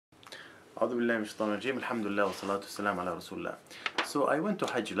أعوذ بالله من الشيطان الرجيم. Alhamdulillah wa salatu wassalam ala Rasulullah. So I went to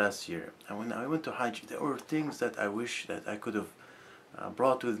Hajj last year, and when I went to Hajj, there were things that I wish that I could have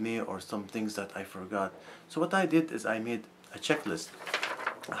brought with me, or some things that I forgot. So what I did is I made a checklist,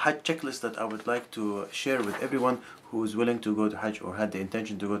 a Hajj checklist that I would like to share with everyone who is willing to go to Hajj or had the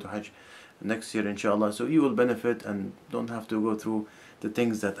intention to go to Hajj next year, inshallah. So you will benefit and don't have to go through the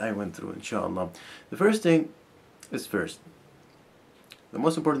things that I went through, inshallah. The first thing is first. The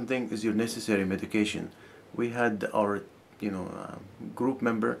most important thing is your necessary medication. We had our, group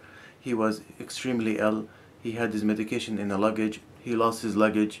member. He was extremely ill. He had his medication in a luggage. He lost his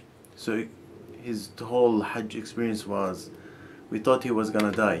luggage. So his whole Hajj experience was, we thought he was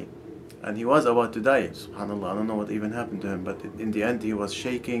gonna die. And he was about to die, subhanAllah. I don't know what even happened to him, but in the end he was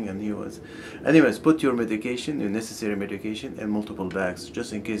shaking and he was... Anyways, put your medication, your necessary medication, in multiple bags,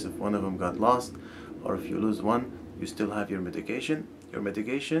 just in case if one of them got lost, or if you lose one, you still have your medication. Your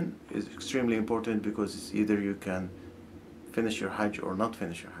medication is extremely important because it's either you can finish your Hajj or not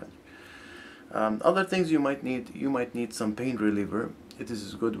finish your Hajj. Other things you might need some pain reliever. It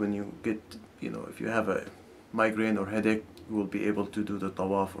is good when you get, if you have a migraine or headache, you will be able to do the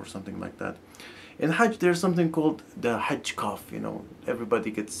tawaf or something like that. In Hajj, there's something called the Hajj cough.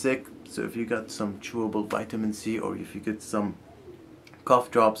 Everybody gets sick, so if you got some chewable vitamin C, or if you get some cough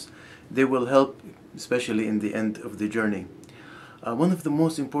drops, they will help, especially in the end of the journey. One of the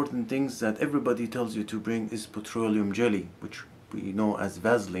most important things that everybody tells you to bring is petroleum jelly, which we know as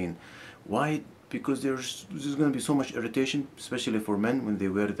Vaseline. Why? Because there's going to be so much irritation, especially for men when they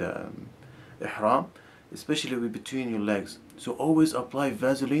wear the Ihram, especially between your legs. So always apply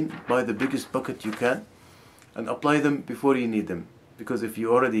Vaseline, buy the biggest bucket you can, and apply them before you need them. Because if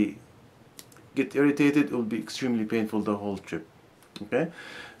you already get irritated, it will be extremely painful the whole trip. Okay,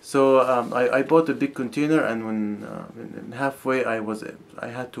 so I bought a big container, and when halfway I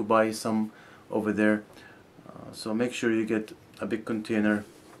had to buy some over there. So make sure you get a big container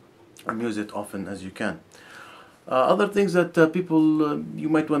and use it often as you can. Other things that people you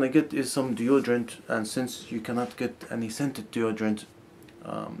might want to get is some deodorant, and since you cannot get any scented deodorant,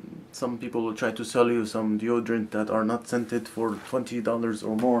 some people will try to sell you some deodorant that are not scented for $20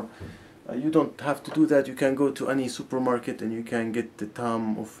 or more. You don't have to do that. You can go to any supermarket and you can get the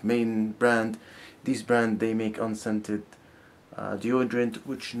Tom of Maine brand. These brand, they make unscented deodorant,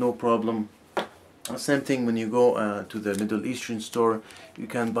 which no problem. Same thing when you go to the Middle Eastern store. You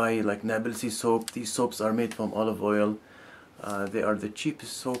can buy like Nabulsi soap. These soaps are made from olive oil. They are the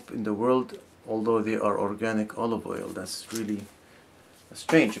cheapest soap in the world, although they are organic olive oil. That's really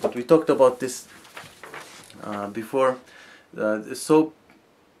strange, but we talked about this before. The soap,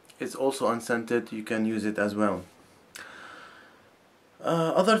 it's also unscented. You can use it as well.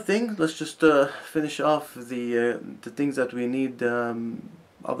 Other thing, let's just finish off the things that we need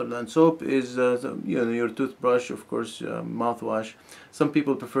other than soap is your toothbrush, of course, mouthwash. Some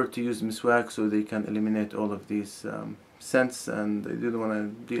people prefer to use Miswak so they can eliminate all of these scents, and they don't want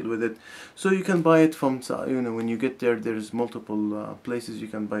to deal with it. So you can buy it from when you get there. There's multiple places you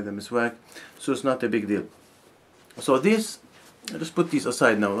can buy the Miswak, so it's not a big deal. So this, let's put these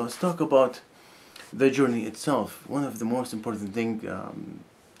aside now. Let's talk about the journey itself. One of the most important things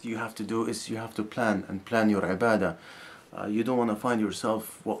you have to do is you have to plan your ibadah. You don't want to find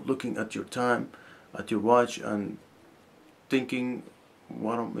yourself looking at your time, at your watch, and thinking, you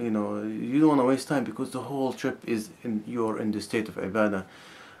don't want to waste time, because the whole trip is you're in the state of ibadah.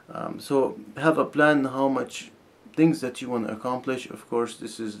 So have a plan how much things that you want to accomplish. Of course,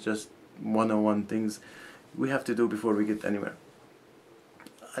 this is just 101 things we have to do before we get anywhere.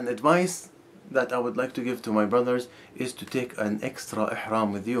 An advice that I would like to give to my brothers is to take an extra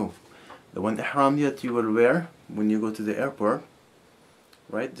ihram with you. The one ihram that you will wear when you go to the airport,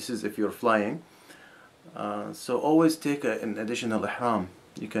 right? This is if you're flying. So always take an additional ihram.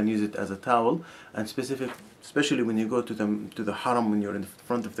 You can use it as a towel, and especially when you go to the haram, when you're in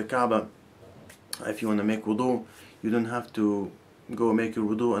front of the Kaaba. If you want to make wudu, you don't have to go make your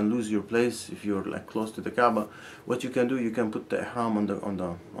wudu and lose your place if you're like close to the Kaaba. What you can do, you can put the ihram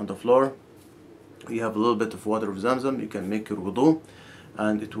on the floor. You have a little bit of water of Zamzam. You can make your wudu,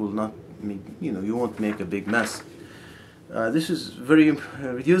 and it will not, you won't make a big mess. This is very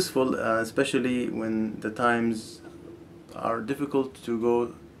useful, especially when the times are difficult to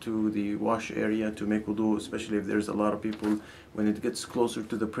go to the wash area to make wudu, especially if there's a lot of people. When it gets closer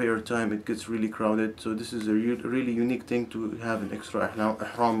to the prayer time, it gets really crowded. So this is a really unique thing to have an extra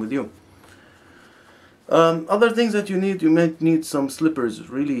ihram with you. Other things that you might need some slippers.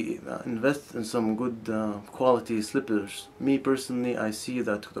 Really invest in some good quality slippers. Me personally, I see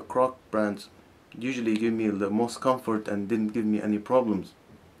that the Crocs brands usually give me the most comfort and didn't give me any problems.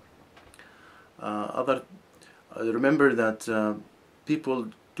 Other remember that people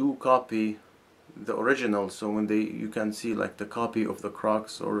do copy the original, so when you can see like the copy of the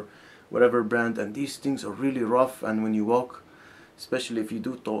Crocs or whatever brand, and these things are really rough, and when you walk, especially if you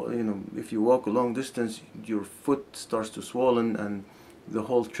do if you walk a long distance, your foot starts to swollen and the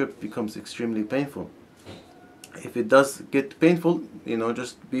whole trip becomes extremely painful. If it does get painful,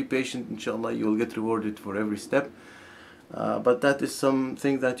 just be patient, inshallah you will get rewarded for every step. But that is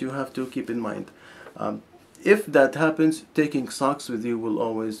something that you have to keep in mind. If that happens, taking socks with you will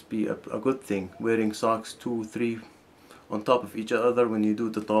always be a good thing. Wearing socks 2, 3 on top of each other when you do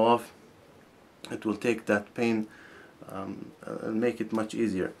the tawaf, it will take that pain and make it much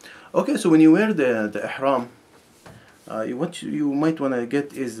easier. Okay, so when you wear the ihram, what you might want to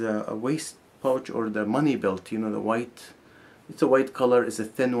get is a waist pouch or the money belt, the white. It's a white color, it's a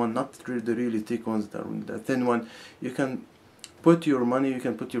thin one, not the really thick ones, the thin one. You can put your money, you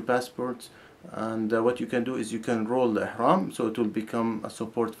can put your passports, and what you can do is you can roll the ihram, so it will become a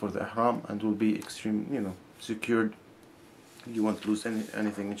support for the ihram and will be extreme, secured. You won't lose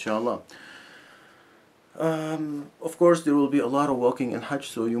anything, inshallah. Of course, there will be a lot of walking in Hajj,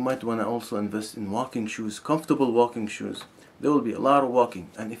 so you might want to also invest in walking shoes, comfortable walking shoes. There will be a lot of walking,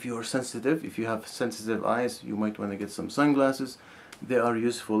 and if you are sensitive, if you have sensitive eyes, you might want to get some sunglasses. They are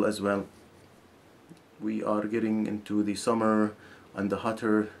useful as well. We are getting into the summer and the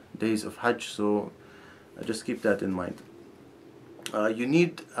hotter days of Hajj, so just keep that in mind. You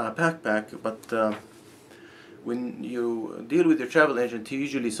need a backpack, but when you deal with your travel agent, he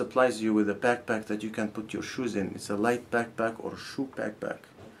usually supplies you with a backpack that you can put your shoes in. It's a light backpack or shoe backpack.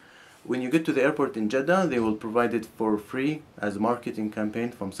 When you get to the airport in Jeddah, they will provide it for free as a marketing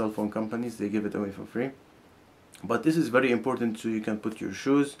campaign from cell phone companies. They give it away for free. But this is very important, so you can put your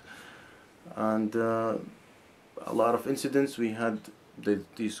shoes. And a lot of incidents, we had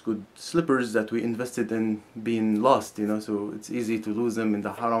these good slippers that we invested in being lost, so it's easy to lose them in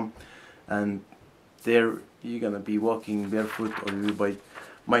the haram. And there you're gonna be walking barefoot, or you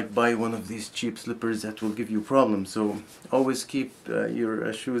might buy one of these cheap slippers that will give you problems. So always keep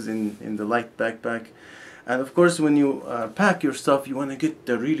your shoes in the light backpack. And of course, when you pack your stuff, you want to get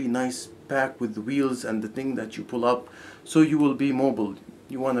the really nice pack with the wheels and the thing that you pull up, so you will be mobile.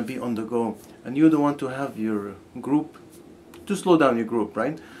 You want to be on the go, and you don't want to have your group to slow down your group,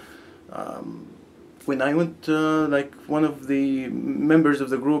 right? When I went, like one of the members of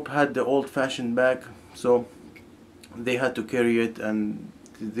the group had the old-fashioned bag, so they had to carry it, and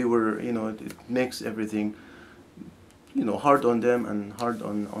they were, it makes everything, hard on them and hard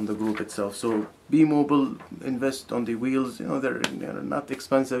on the group itself. So be mobile, invest on the wheels, they're not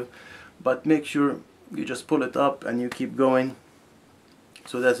expensive, but make sure you just pull it up and you keep going.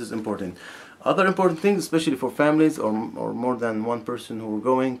 So that is important. Other important things, especially for families or more than one person who are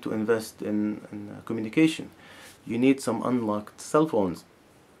going to invest in communication. You need some unlocked cell phones.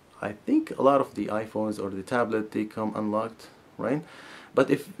 I think a lot of the iPhones or the tablet, they come unlocked, right? But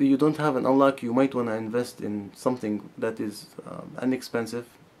if you don't have an unlock, you might want to invest in something that is inexpensive.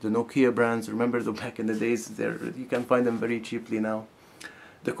 The Nokia brands, remember back in the days, you can find them very cheaply now.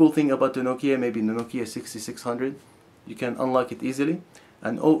 The cool thing about the Nokia, maybe the Nokia 6600, you can unlock it easily.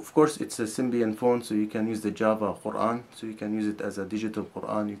 And of course, it's a Symbian phone, so you can use the Java Quran, so you can use it as a digital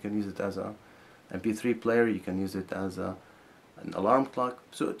Quran, you can use it as a MP3 player, you can use it as an alarm clock.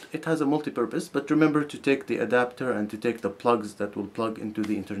 So it has a multi-purpose, but remember to take the adapter and to take the plugs that will plug into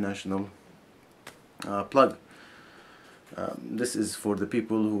the international plug. This is for the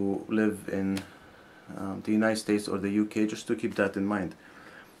people who live in the United States or the UK, just to keep that in mind.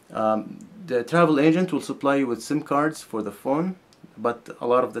 The travel agent will supply you with SIM cards for the phone, but a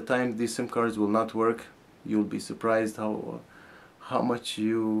lot of the time these SIM cards will not work. You'll be surprised how much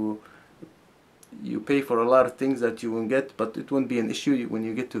you pay for a lot of things that you won't get, but it won't be an issue. When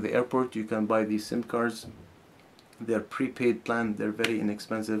you get to the airport, you can buy these SIM cards. They're prepaid plan, they're very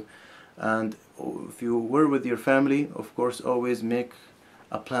inexpensive. And if you were with your family, of course, always make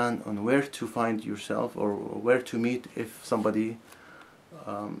a plan on where to find yourself or where to meet if somebody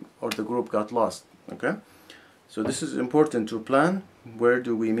or the group got lost. Okay, so this is important to plan. Where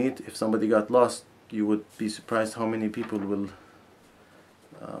do we meet if somebody got lost? You would be surprised how many people will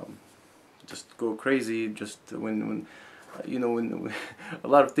just go crazy. Just when a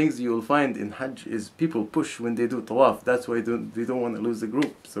lot of things you will find in Hajj is people push when they do tawaf. That's why they don't want to lose the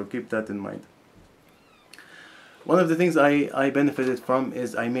group, so keep that in mind. One of the things I benefited from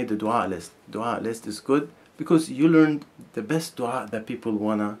is I made a dua list. Dua list is good because you learn the best dua that people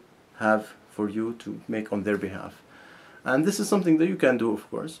wanna have for you to make on their behalf. And this is something that you can do, of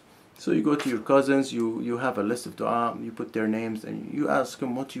course. So you go to your cousins, you have a list of dua, you put their names, and you ask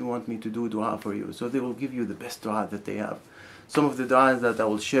them, what do you want me to do dua for you? So they will give you the best dua that they have. Some of the du'as that I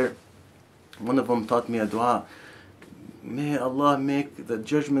will share, one of them taught me a dua: may Allah make the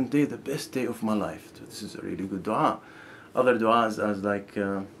judgment day the best day of my life. So this is a really good dua. Other du'as as like,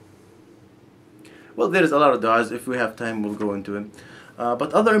 well, there's a lot of du'as. If we have time, we'll go into it.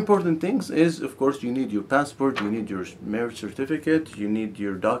 But other important things is, of course, you need your passport, you need your marriage certificate, you need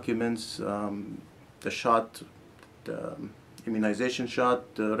your documents, the shot, the immunization shot,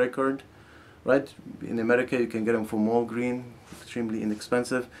 the record, right? In America, you can get them from Walgreens, extremely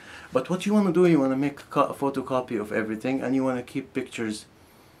inexpensive. But what you want to do, you want to make a photocopy of everything, and you want to keep pictures,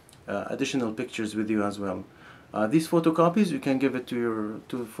 additional pictures with you as well. These photocopies you can give it to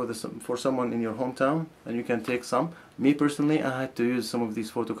for someone in your hometown, and you can take some. Me personally, I had to use some of these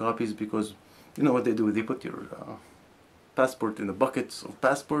photocopies because you know what they do? They put your passport in the buckets of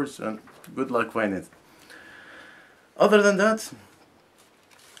passports, and good luck finding it. Other than that,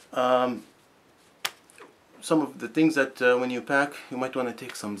 some of the things that when you pack, you might want to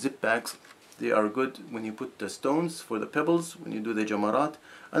take some zip bags. They are good when you put the stones for the pebbles, when you do the jamarat,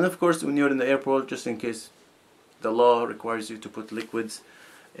 and of course when you're in the airport, just in case the law requires you to put liquids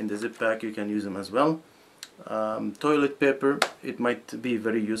in the zip pack, you can use them as well. Toilet paper, it might be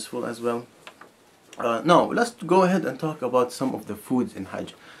very useful as well. Now let's go ahead and talk about some of the foods in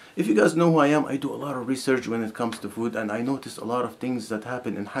Hajj. If you guys know who I am, I do a lot of research when it comes to food, and I notice a lot of things that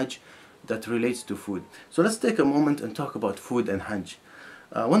happen in Hajj that relates to food. So let's take a moment and talk about food and Hajj.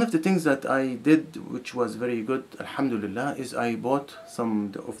 One of the things that I did, which was very good, alhamdulillah, is I bought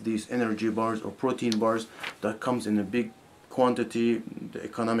some of these energy bars or protein bars that comes in a big quantity, the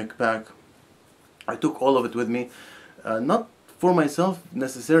economic pack. I took all of it with me, not for myself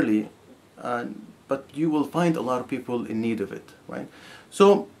necessarily, but you will find a lot of people in need of it, right?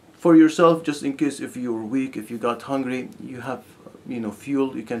 So for yourself, just in case if you're weak, if you got hungry, you have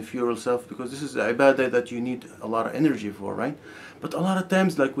fuel, you can fuel yourself, because this is the ibadah that you need a lot of energy for, right? But a lot of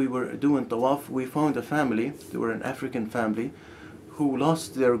times, like we were doing tawaf, we found a family, they were an African family, who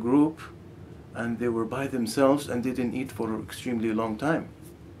lost their group, and they were by themselves and they didn't eat for an extremely long time.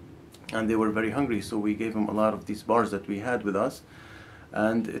 And they were very hungry, so we gave them a lot of these bars that we had with us.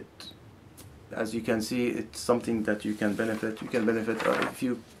 And it, as you can see, it's something that you can benefit. You can benefit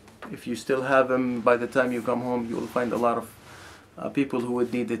if you still have them by the time you come home. You will find a lot of people who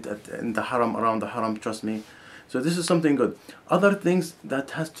would need it in the haram, around the haram, trust me. So this is something good. Other things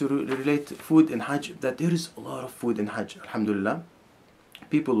that has to relate to food in Hajj, that there is a lot of food in Hajj, alhamdulillah.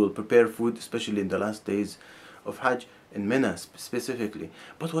 People will prepare food, especially in the last days of Hajj, in Mecca specifically.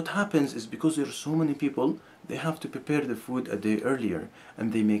 But what happens is, because there are so many people, they have to prepare the food a day earlier,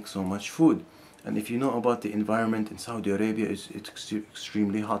 and they make so much food. And if you know about the environment in Saudi Arabia, it's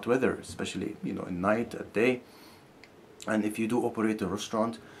extremely hot weather, especially at night, at day. And if you do operate a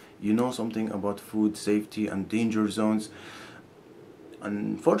restaurant, you know something about food safety and danger zones.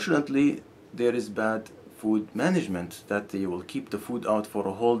 Unfortunately, there is bad food management, that they will keep the food out for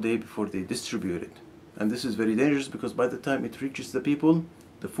a whole day before they distribute it. And this is very dangerous, because by the time it reaches the people,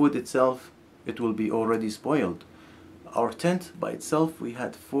 the food itself, it will be already spoiled. Our tent by itself, we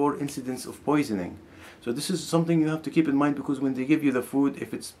had 4 incidents of poisoning. So this is something you have to keep in mind, because when they give you the food,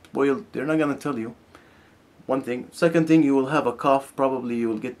 if it's spoiled, they're not going to tell you. One thing. Second thing, you will have a cough. Probably you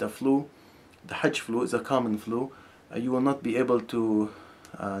will get the flu. The Hajj flu is a common flu. You will not be able to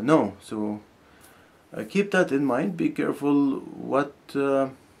know. So keep that in mind. Be careful what,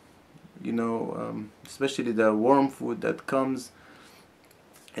 especially the warm food that comes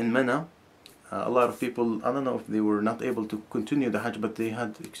in Mecca. A lot of people, I don't know if they were not able to continue the Hajj, but they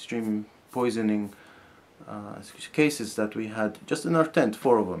had extreme poisoning cases that we had just in our tent,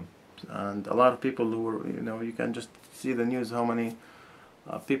 4 of them. And a lot of people who were, you can just see the news how many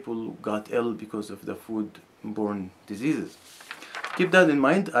people got ill because of the food-borne diseases. Keep that in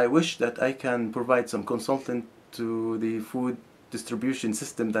mind. I wish that I can provide some consultant to the food distribution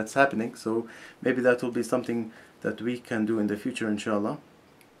system that's happening, so maybe that will be something that we can do in the future, inshallah.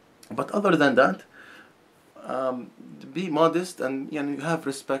 But other than that, be modest, and you have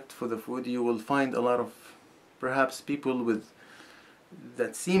respect for the food. You will find a lot of, perhaps, people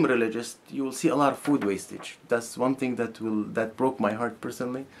that seem religious. You will see a lot of food wastage. That's one thing that broke my heart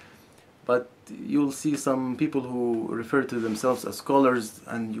personally. But you'll see some people who refer to themselves as scholars,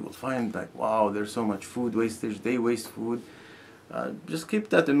 and you will find like, wow, there's so much food wastage. They waste food. Just keep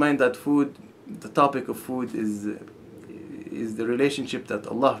that in mind, that food, the topic of food is the relationship that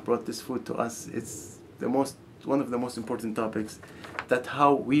Allah brought this food to us. It's one of the most important topics, that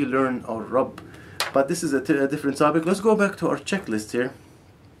how we learn our Rabb. But this is a different topic. Let's go back to our checklist here.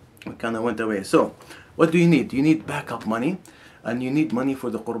 we kind of went away. So what do you need? You need backup money, and you need money for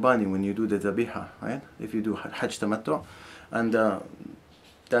the qurbani when you do the dhabiha, right? If you do Hajj tamattu, and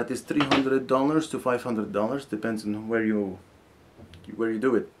that is $300 to $500, depends on where you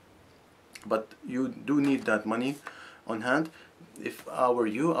do it. But you do need that money on hand. If I were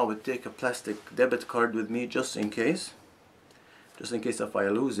you, I would take a plastic debit card with me just in case. Just in case if I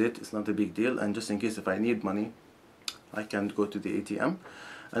lose it, it's not a big deal, and just in case if I need money, I can go to the ATM.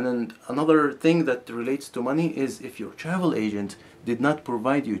 And then another thing that relates to money is if your travel agent did not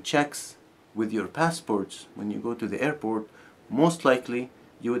provide you checks with your passports when you go to the airport, most likely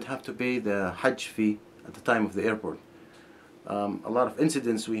you would have to pay the Hajj fee at the time of the airport. A lot of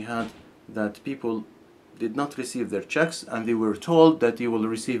incidents we had that people did not receive their checks, and they were told that you will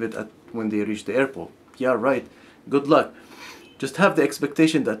receive it when they reach the airport. Yeah, right. Good luck. Just have the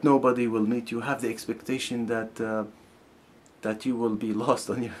expectation that nobody will meet you. Have the expectation that that you will be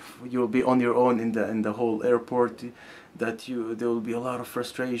lost you will be on your own in the whole airport. That there will be a lot of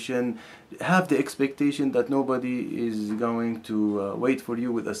frustration. Have the expectation that nobody is going to wait for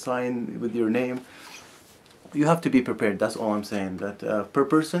you with a sign with your name. You have to be prepared. That's all I'm saying. That per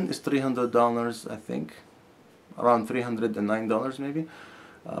person is $300, I think, around $309 maybe,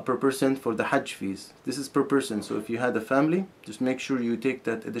 per person for the Hajj fees. This is per person. So if you had a family, just make sure you take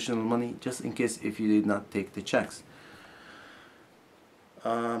that additional money just in case if you did not take the checks.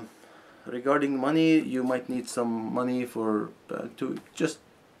 Regarding money, you might need some money for to just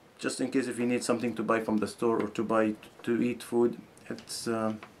in case if you need something to buy from the store or to eat food. It's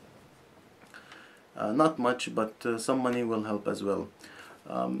not much, but some money will help as well.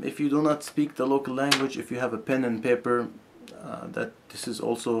 If you do not speak the local language, if you have a pen and paper, that this is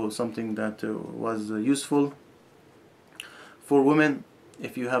also something that was useful. For women,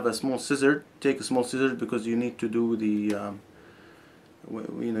 if you have a small scissor, take a small scissor, because you need to do the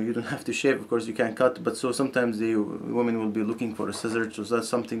you don't have to shave, of course you can cut, but so sometimes the women will be looking for a scissor, so that's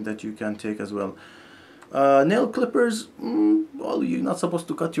something that you can take as well. Nail clippers, well, you're not supposed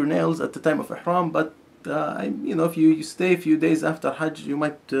to cut your nails at the time of Ihram, but if you stay a few days after Hajj, you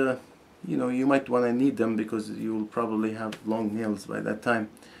might you might want to need them, because you will probably have long nails by that time.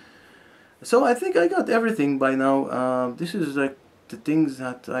 So I think I got everything by now. This is like the things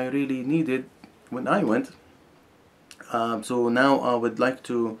that I really needed when I went. So now I would like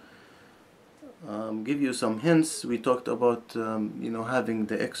to give you some hints. We talked about having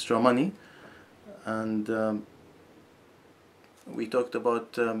the extra money, and we talked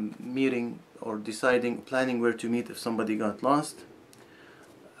about meeting or planning where to meet if somebody got lost.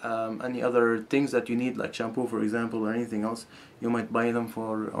 Any other things that you need, like shampoo for example, or anything else, you might buy them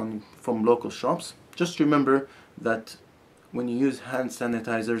from local shops. Just remember that when you use hand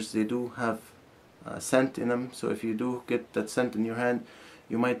sanitizers, they do have scent in them, so if you do get that scent in your hand,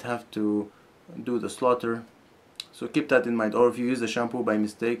 you might have to do the slaughter, so keep that in mind. Or if you use the shampoo by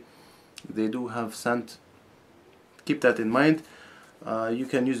mistake, they do have scent, keep that in mind. You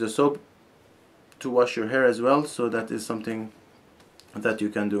can use the soap to wash your hair as well, so that is something that you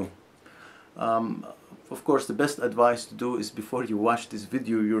can do. Of course, the best advice to do is, before you watch this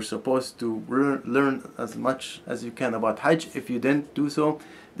video, you're supposed to learn as much as you can about Hajj. If you didn't do so,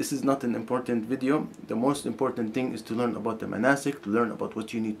 this is not an important video. The most important thing is to learn about the manasik, to learn about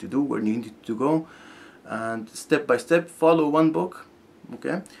what you need to do, where you need to go, and step by step follow one book,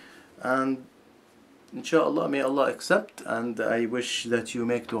 okay? And inshallah, may Allah accept, and I wish that you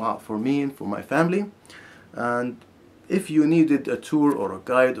make dua for me and for my family. And if you needed a tour or a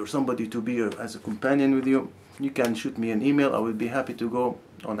guide or somebody to be as a companion with you, you can shoot me an email. I will be happy to go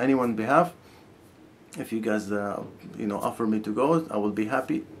on anyone's behalf. If you guys offer me to go, I will be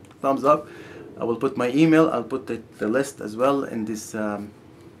happy. Thumbs up. I will put my email. I'll put the list as well in this the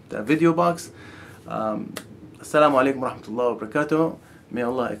video box. Assalamu alaikum wa rahmatullahi wa barakatuh. May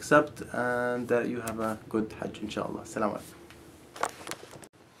Allah accept, and you have a good Hajj, inshallah. Assalamu alaikum.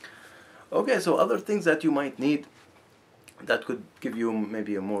 Okay, so other things that you might need that could give you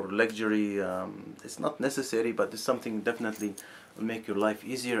maybe a more luxury, it's not necessary, but it's something definitely will make your life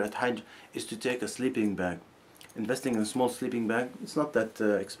easier at Hajj, is to take a sleeping bag. Investing in a small sleeping bag, it's not that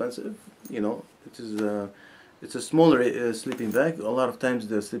expensive, it's a smaller sleeping bag. A lot of times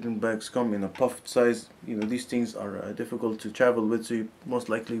the sleeping bags come in a puffed size. These things are difficult to travel with, so you most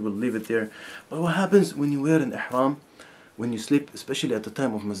likely will leave it there. But what happens when you wear an ihram, when you sleep, especially at the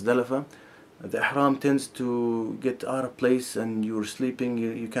time of Muzdalifah, the ihram tends to get out of place and you're sleeping,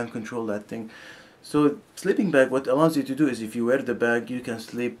 you can't control that thing. So sleeping bag, what allows you to do is, if you wear the bag, you can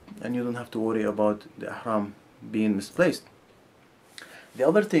sleep and you don't have to worry about the ihram being misplaced. The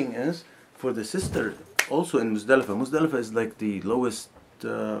other thing is, for the sister, also in Muzdalifah is like the lowest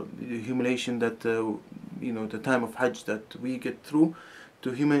the humiliation that the time of Hajj that we get through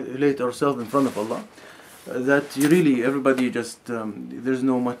to humiliate ourselves in front of Allah. That you really, everybody just there's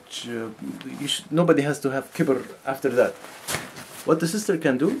no much. Nobody has to have kibr after that. What the sister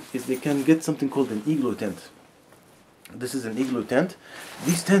can do is they can get something called an igloo tent. This is an igloo tent.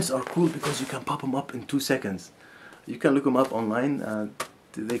 These tents are cool because you can pop them up in 2 seconds. You can look them up online.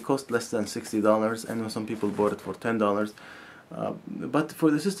 They cost less than $60. I know some people bought it for $10. But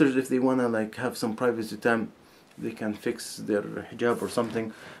for the sisters, if they wanna like have some privacy time, they can fix their hijab or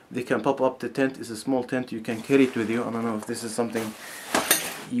something. They can pop up the tent. It's a small tent. You can carry it with you. I don't know if this is something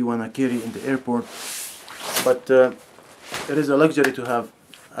you wanna carry in the airport, but it is a luxury to have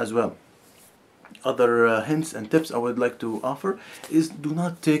as well. Other hints and tips I would like to offer is do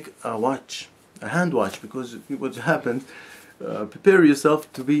not take a hand watch, because what happens, prepare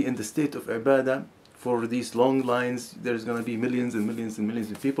yourself to be in the state of ibadah for these long lines. There's going to be millions and millions and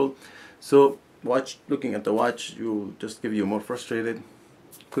millions of people. So looking at the watch, you just give you more frustrated,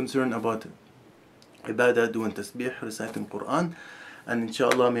 concerned about ibadah, doing tasbih, reciting Quran, and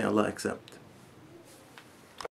inshallah may Allah accept.